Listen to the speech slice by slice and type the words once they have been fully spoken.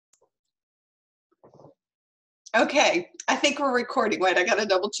Okay, I think we're recording. Wait, I gotta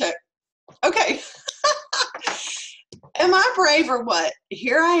double check. Okay. Am I brave or what?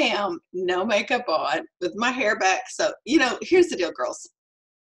 Here I am, no makeup on, with my hair back. So, here's the deal, girls.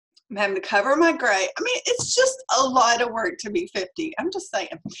 I'm having to cover my gray. I mean, it's just a lot of work to be 50. I'm just saying.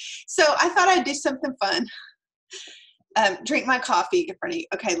 So I thought I'd do something fun. Drink my coffee in front of you.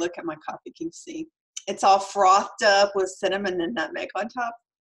 Okay, look at my coffee. Can you see? It's all frothed up with cinnamon and nutmeg on top.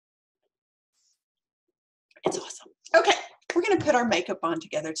 It's awesome. Okay, we're going to put our makeup on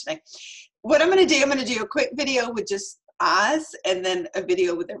together today. What I'm going to do a quick video with just eyes and then a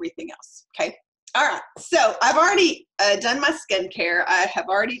video with everything else. Okay. All right. So I've already done my skincare. I have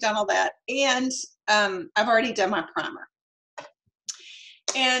already done all that. And I've already done my primer.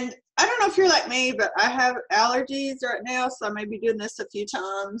 And I don't know if you're like me, but I have allergies right now. So I may be doing this a few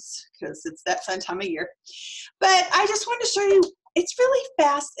times because it's that fun time of year. But I just wanted to show you, it's really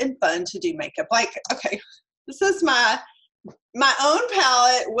fast and fun to do makeup. Like, okay, this is my own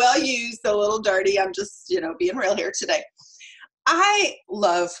palette, well used, a little dirty. I'm just, being real here today. I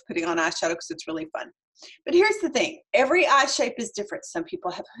love putting on eyeshadow because it's really fun. But here's the thing. Every eye shape is different. Some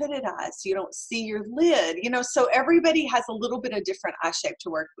people have hooded eyes, so you don't see your lid, so everybody has a little bit of different eye shape to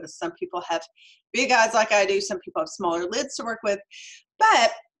work with. Some people have big eyes like I do. Some people have smaller lids to work with.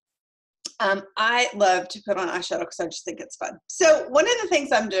 But I love to put on eyeshadow because I just think it's fun. So one of the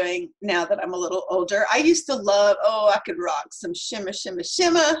things I'm doing now that I'm a little older, I used to love, I could rock some shimmer, shimmer,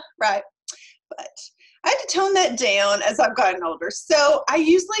 shimmer, right? But I had to tone that down as I've gotten older. So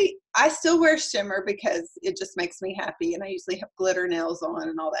I still wear shimmer because it just makes me happy. And I usually have glitter nails on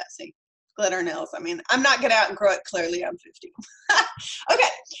and all that. See, glitter nails. I mean, I'm not going to out and grow it. Clearly, I'm 50. Okay.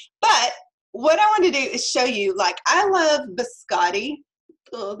 But what I want to do is show you, I love Biscotti.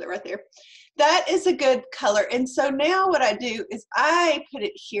 Oh, they're right there. That is a good color. And so now what I do is I put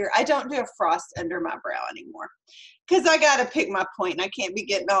it here. I don't do a frost under my brow anymore because I got to pick my point and I can't be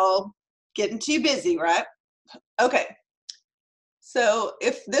getting too busy, right? Okay. So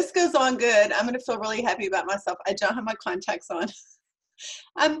if this goes on good, I'm going to feel really happy about myself. I don't have my contacts on.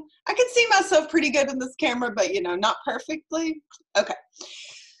 I can see myself pretty good in this camera, but not perfectly. Okay.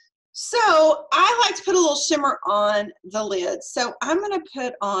 So I like to put a little shimmer on the lid. So I'm going to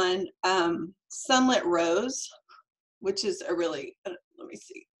put on Sunlit Rose, which is a really, let me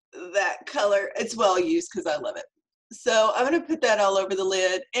see, that color. It's well used because I love it. So I'm going to put that all over the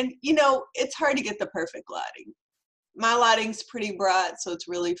lid. And, it's hard to get the perfect lighting. My lighting's pretty bright, so it's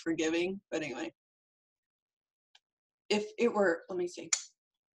really forgiving. But anyway, if it were, let me see.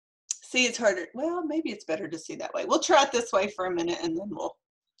 See, it's harder. Well, maybe it's better to see that way. We'll try it this way for a minute and then we'll.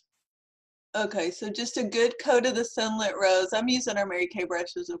 Okay, so just a good coat of the Sunlit Rose. I'm using our Mary Kay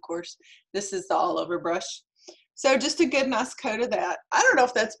brushes, of course. This is the all-over brush. So just a good, nice coat of that. I don't know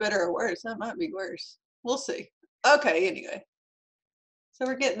if that's better or worse. That might be worse. We'll see. Okay, anyway. So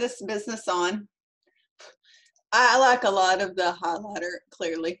we're getting this business on. I like a lot of the highlighter,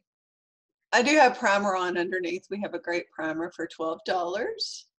 clearly. I do have primer on underneath. We have a great primer for $12.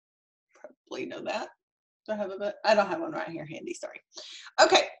 Probably know that. Do I have a? I don't have one right here handy, sorry.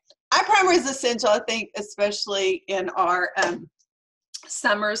 Okay. Eye primer is essential, I think, especially in our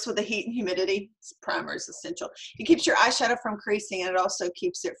summers with the heat and humidity. Primer is essential. It keeps your eyeshadow from creasing, and it also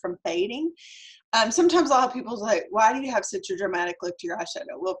keeps it from fading. Sometimes a lot of people say, why do you have such a dramatic look to your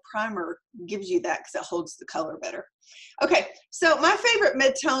eyeshadow? Well, primer gives you that because it holds the color better. Okay, so my favorite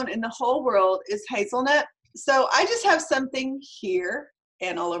mid-tone in the whole world is Hazelnut. So I just have something here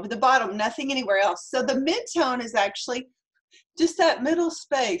and all over the bottom, nothing anywhere else. So the mid-tone is actually just that middle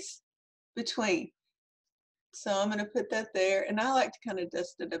space between. So I'm going to put that there, and I like to kind of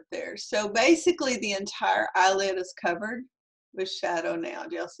dust it up there. So basically the entire eyelid is covered with shadow now.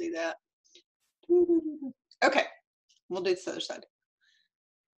 Do y'all see that? Okay, we'll do this other side.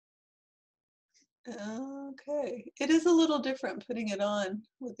 Okay, it is a little different putting it on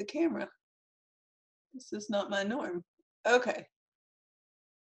with the camera. This is not my norm. Okay.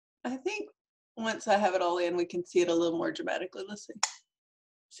 I think once I have it all in, we can see it a little more dramatically. Let's see.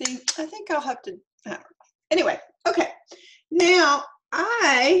 See, I think I'll have to, I don't know. Anyway, okay. Now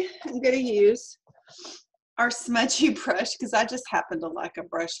I am going to use our smudgy brush because I just happen to like a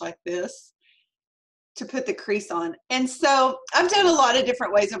brush like this to put the crease on. And so I've done a lot of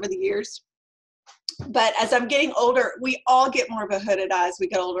different ways over the years. But as I'm getting older, we all get more of a hooded eye as we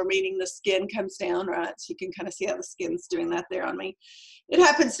get older, meaning the skin comes down, right? So you can kind of see how the skin's doing that there on me. It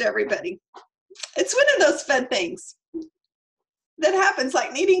happens to everybody. It's one of those fun things that happens,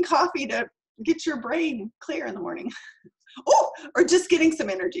 like needing coffee to get your brain clear in the morning. Oh, or just getting some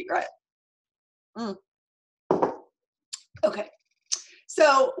energy, right? Okay.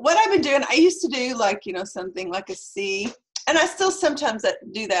 So what I've been doing, I used to do like, you know, something like a C, and I still sometimes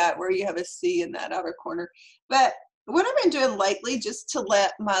do that where you have a C in that outer corner. But what I've been doing lately, just to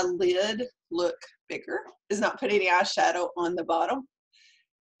let my lid look bigger, is not put any eyeshadow on the bottom.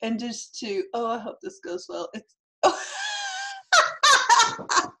 And just to, oh, I hope this goes well. It's, oh,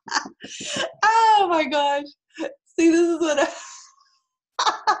 oh my gosh. See, this is what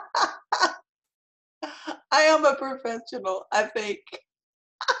I am a professional, I think.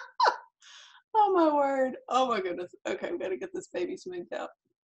 Oh my word. Oh my goodness. Okay, we gotta get this baby smoothed out.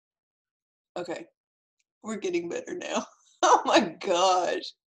 Okay, we're getting better now. Oh my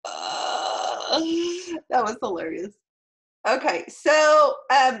gosh. That was hilarious. Okay, so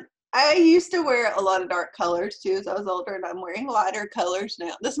I used to wear a lot of dark colors too as I was older, and I'm wearing lighter colors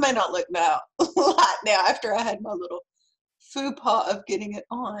now. This may not look now light now after I had my little faux pas of getting it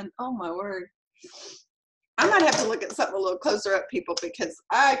on. Oh my word. I might have to look at something a little closer up, people, because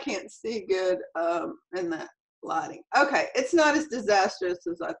I can't see good in that lighting. Okay, it's not as disastrous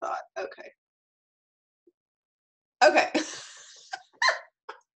as I thought. Okay. Okay.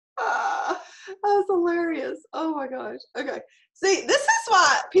 That was hilarious. Oh my gosh. Okay. See, this is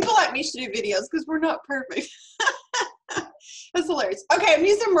why people like me should do videos, because we're not perfect. That's hilarious. Okay, I'm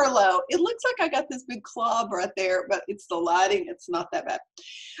using Merlot. It looks like I got this big club right there, but it's the lighting. It's not that bad.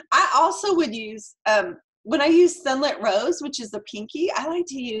 I also would use, when I use Sunlit Rose, which is a pinky, I like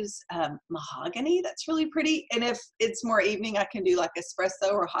to use mahogany. That's really pretty. And if it's more evening, I can do like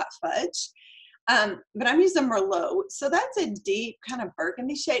espresso or hot fudge. But I'm using Merlot. So that's a deep kind of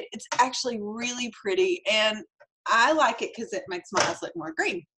burgundy shade. It's actually really pretty. And I like it because it makes my eyes look more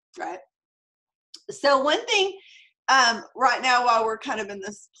green, right? So one thing right now, while we're kind of in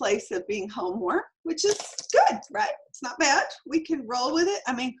this place of being home more, which is good, right? It's not bad. We can roll with it.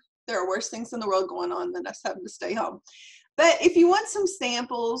 I mean, there are worse things in the world going on than us having to stay home. But if you want some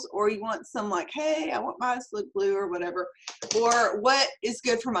samples, or you want some like, hey, I want my eyes to look blue or whatever, or what is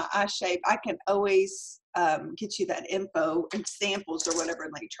good for my eye shape, I can always get you that info and samples or whatever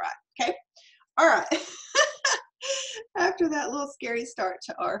and let you try. Okay? All right. After that little scary start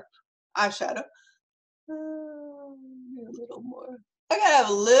to our eyeshadow, a little more. I gotta have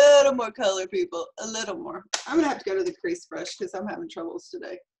a little more color, people. A little more. I'm gonna have to go to the crease brush because I'm having troubles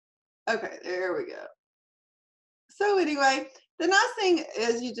today. Okay, there we go. So anyway, the nice thing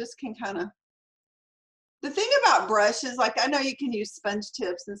is you just can kind of, the thing about brushes, like I know you can use sponge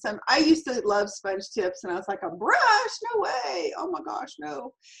tips and some, I used to love sponge tips and I was like, a brush? No way. Oh my gosh,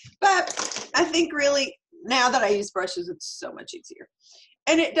 no. But I think really now that I use brushes, it's so much easier.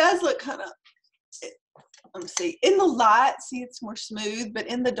 And it does look kind of, let me see, in the light, see, it's more smooth, but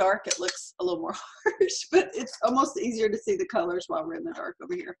in the dark, it looks a little more harsh, but it's almost easier to see the colors while we're in the dark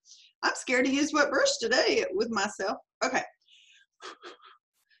over here. I'm scared to use wet brush today with myself. Okay.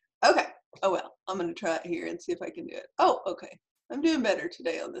 Okay. Oh, well, I'm going to try it here and see if I can do it. Oh, okay. I'm doing better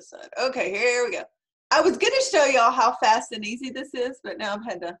today on this side. Okay, here we go. I was going to show y'all how fast and easy this is, but now I've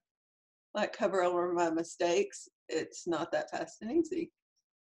had to like cover over my mistakes. It's not that fast and easy,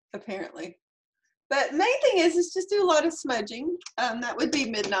 apparently. But main thing is just do a lot of smudging. That would be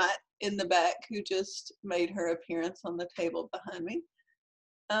Midnight in the back, who just made her appearance on the table behind me.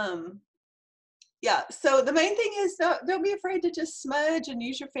 Yeah, so the main thing is don't be afraid to just smudge and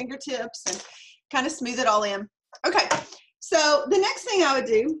use your fingertips and kind of smooth it all in. Okay, so the next thing I would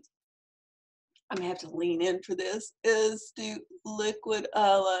do, I'm gonna have to lean in for this, is do liquid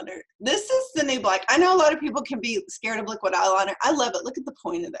eyeliner. This is the new black. I know a lot of people can be scared of liquid eyeliner. I love it. Look at the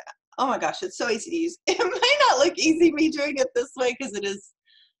point of that. Oh my gosh, it's so easy to use. It may not look easy me doing it this way because it is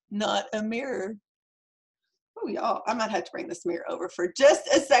not a mirror. Oh, y'all, I might have to bring this mirror over for just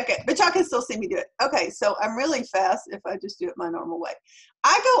a second, but y'all can still see me do it. Okay, so I'm really fast if I just do it my normal way.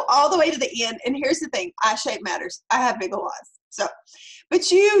 I go all the way to the end, and here's the thing, eye shape matters. I have big old eyes. So, but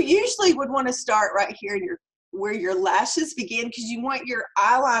you usually would want to start right here in where your lashes begin, because you want your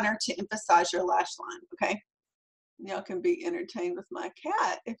eyeliner to emphasize your lash line, okay? Y'all can be entertained with my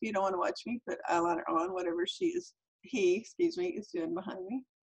cat if you don't want to watch me put eyeliner on, whatever he is doing behind me.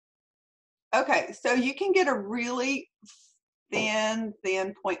 Okay, so you can get a really thin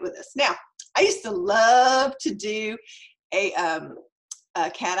point with this. Now, I used to love to do a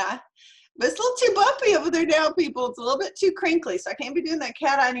cat eye, but it's a little too bumpy over there now, people. It's a little bit too crinkly, so I can't be doing that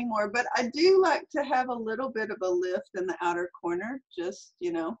cat eye anymore, but I do like to have a little bit of a lift in the outer corner, just,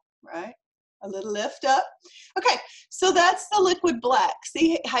 you know, right? A little lift up. Okay, so that's the liquid black.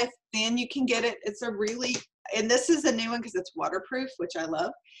 See how thin you can get it? It's a really, and this is a new one because it's waterproof, which I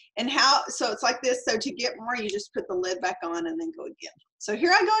love. And how, so it's like this. So to get more, you just put the lid back on and then go again. So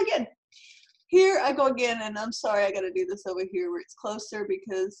here I go again. Here I go again, and I'm sorry I got to do this over here where it's closer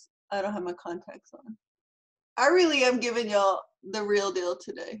because I don't have my contacts on. I really am giving y'all the real deal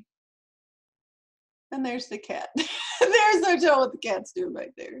today. And there's the cat. There's no telling what the cat's doing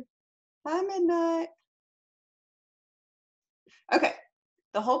right there. Hi, Midnight. Okay,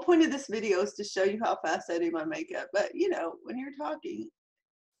 the whole point of this video is to show you how fast I do my makeup, but you know, when you're talking,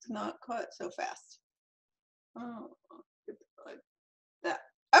 it's not quite so fast. Oh, like that.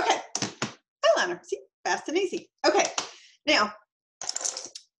 Okay, eyeliner. See, fast and easy. Okay, now,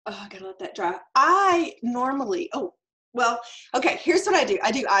 oh, I gotta let that dry. I normally, okay, here's what I do.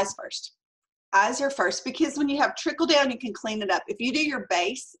 I do eyes first. Eyes are first because when you have trickle down, you can clean it up. If you do your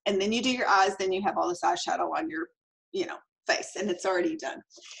base and then you do your eyes, then you have all this eyeshadow on your, face, and it's already done.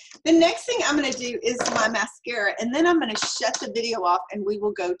 The next thing I'm going to do is my mascara, and then I'm going to shut the video off, and we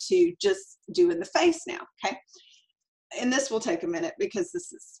will go to just doing the face now, okay? And this will take a minute because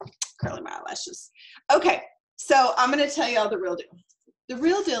this is curling my eyelashes. Okay, so I'm going to tell you all the real deal. The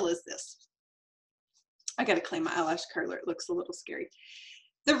real deal is this. I got to clean my eyelash curler. It looks a little scary.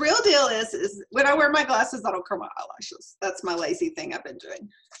 The real deal is when I wear my glasses, I don't curl my eyelashes. That's my lazy thing I've been doing.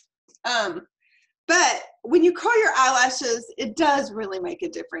 But when you curl your eyelashes, it does really make a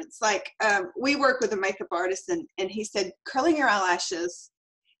difference. Like we work with a makeup artist, and he said curling your eyelashes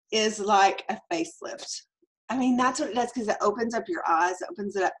is like a facelift. I mean, that's what it does because it opens up your eyes,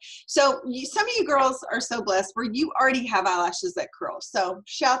 opens it up. So some of you girls are so blessed where you already have eyelashes that curl. So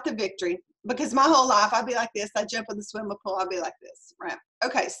shout the victory, because my whole life I'd be like this. I jump in the swimming pool, I'd be like this, right?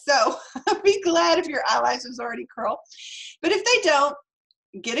 Okay, so be glad if your eyelashes already curl. But if they don't,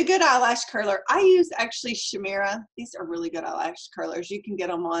 get a good eyelash curler. I use actually Chimera. These are really good eyelash curlers. You can get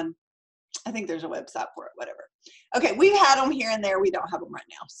them on, I think there's a website for it, whatever. Okay, we've had them here and there. We don't have them right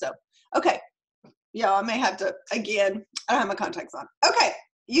now. So, okay. Yeah, I may have to, again, I don't have my contacts on. Okay,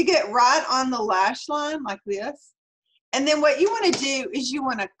 you get right on the lash line like this. And then what you want to do is you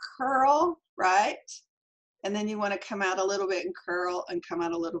want to curl, right? And then you want to come out a little bit and curl and come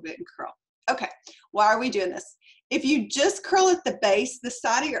out a little bit and curl. Okay, why are we doing this? If you just curl at the base, the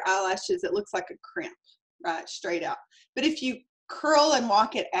side of your eyelashes, it looks like a crimp, right, straight out. But if you curl and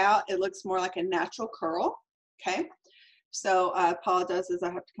walk it out, it looks more like a natural curl, okay? So I apologize as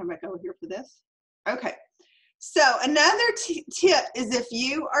I have to come back over here for this. Okay, so another tip is if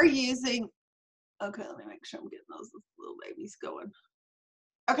you are using, okay, let me make sure I'm getting those little babies going.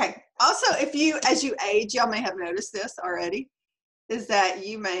 Okay, also if you, as you age, y'all may have noticed this already, is that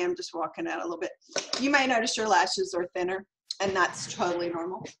you may, I'm just walking out a little bit, you may notice your lashes are thinner, and that's totally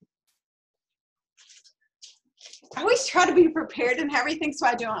normal. I always try to be prepared and everything, so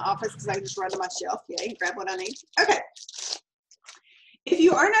I do in my office because I just run to my shelf, yay, grab what I need. Okay. If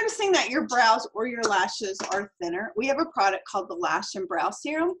you are noticing that your brows or your lashes are thinner, we have a product called the Lash and Brow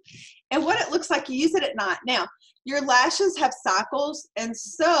Serum. And what it looks like, you use it at night. Now, your lashes have cycles, and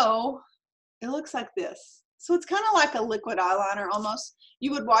so it looks like this. So it's kind of like a liquid eyeliner almost.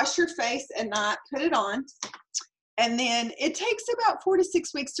 You would wash your face at night, put it on, and then it takes about 4 to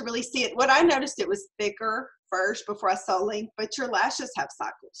 6 weeks to really see it. What I noticed, it was thicker first before I saw length, but your lashes have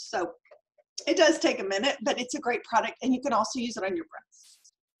cycles. So it does take a minute, but it's a great product, and you can also use it on your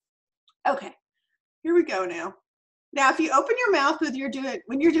brows. Okay, here we go now. Now, if you open your mouth when you're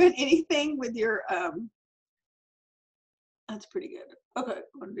doing anything with your, that's pretty good. Okay,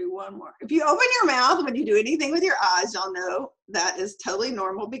 I'm gonna do one more. If you open your mouth when you do anything with your eyes, y'all know that is totally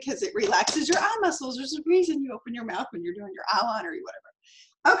normal because it relaxes your eye muscles. There's a reason you open your mouth when you're doing your eyeliner or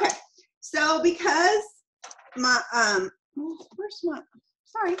whatever. Okay, so because my, where's my,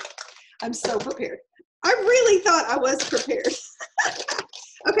 sorry, I'm so prepared. I really thought I was prepared.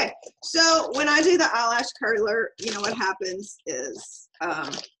 Okay, so when I do the eyelash curler, you know what happens is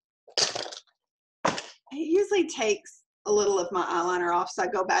it usually takes a little of my eyeliner off, so I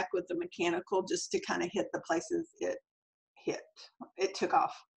go back with the mechanical just to kind of hit the places it took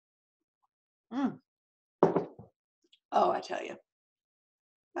off. Oh, I tell you,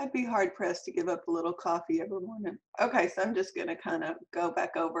 I'd be hard pressed to give up a little coffee every morning. Okay, so I'm just gonna kind of go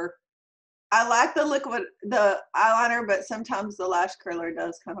back over. I like the liquid, the eyeliner, but sometimes the lash curler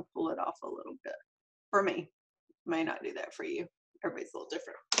does kind of pull it off a little bit. For me, may not do that for you. Everybody's a little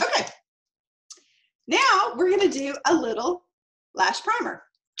different. Okay. Now we're going to do a little lash primer.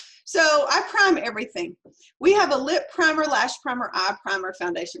 So I prime everything. We have a lip primer, lash primer, eye primer,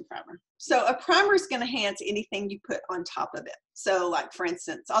 foundation primer. So a primer is going to enhance anything you put on top of it. So like for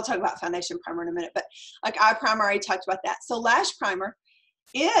instance, I'll talk about foundation primer in a minute, but like eye primer, I already talked about that. So lash primer,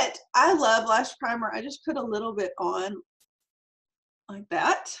 I love lash primer. I just put a little bit on like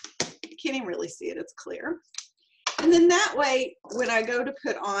that. You can't even really see it, it's clear. And then that way, when I go to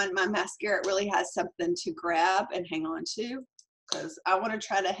put on my mascara, it really has something to grab and hang on to, because I want to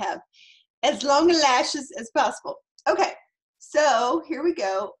try to have as long lashes as possible. Okay, so here we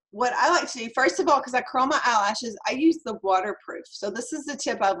go. What I like to do, first of all, because I curl my eyelashes, I use the waterproof. So this is the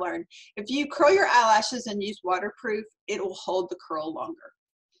tip I've learned. If you curl your eyelashes and use waterproof, it will hold the curl longer.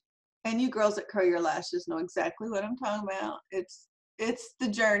 And you girls that curl your lashes know exactly what I'm talking about. It's the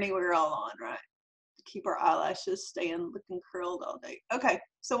journey we're all on, right? Keep our eyelashes staying looking curled all day. Okay,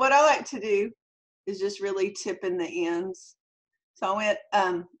 so what I like to do is just really tip in the ends. So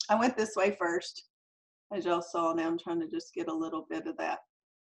I went this way first. As y'all saw, now I'm trying to just get a little bit of that.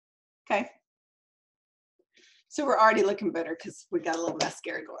 Okay. So we're already looking better because we got a little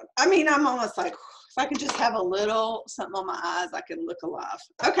mascara going. I mean, I'm almost like, if I could just have a little something on my eyes, I can look alive.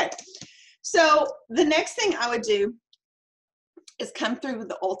 Okay. So the next thing I would do is come through with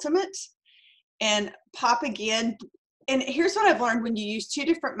the Ultimate and pop again. And here's what I've learned: when you use two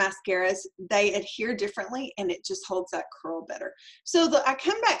different mascaras, they adhere differently and it just holds that curl better. So I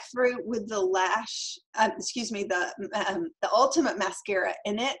come back through with the the Ultimate mascara,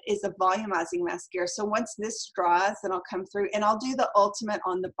 and it is a volumizing mascara. So once this dries, then I'll come through and I'll do the Ultimate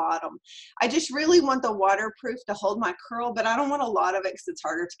on the bottom. I just really want the waterproof to hold my curl, but I don't want a lot of it because it's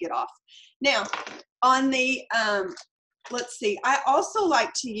harder to get off. Now, on the, let's see, I also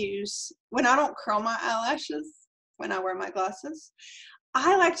like to use, when I don't curl my eyelashes, when I wear my glasses,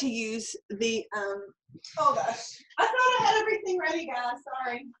 I like to use the, oh gosh, I thought I had everything ready, guys,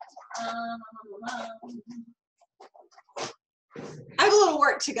 sorry. I have a little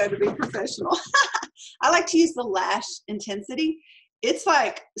work to go to be professional. I like to use the Lash Intensity. It's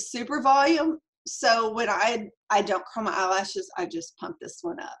like super volume, so when I don't curl my eyelashes, I just pump this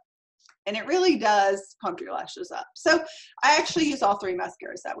one up. And it really does pump your lashes up. So I actually use all three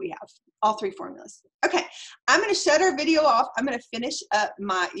mascaras that we have, all three formulas. Okay, I'm going to shut our video off. I'm going to finish up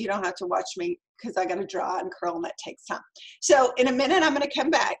my, you don't have to watch me because I got to draw and curl and that takes time. So in a minute, I'm going to come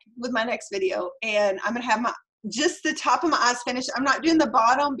back with my next video and I'm going to have just the top of my eyes finished. I'm not doing the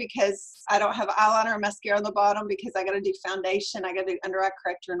bottom because I don't have eyeliner or mascara on the bottom because I got to do foundation. I got to do under eye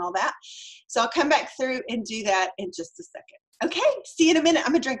corrector and all that. So I'll come back through and do that in just a second. Okay, see you in a minute.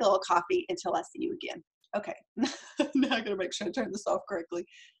 I'm gonna drink a little coffee until I see you again. Okay, now I gotta make sure I turn this off correctly.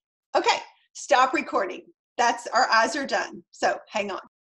 Okay, stop recording. Our eyes are done. So hang on.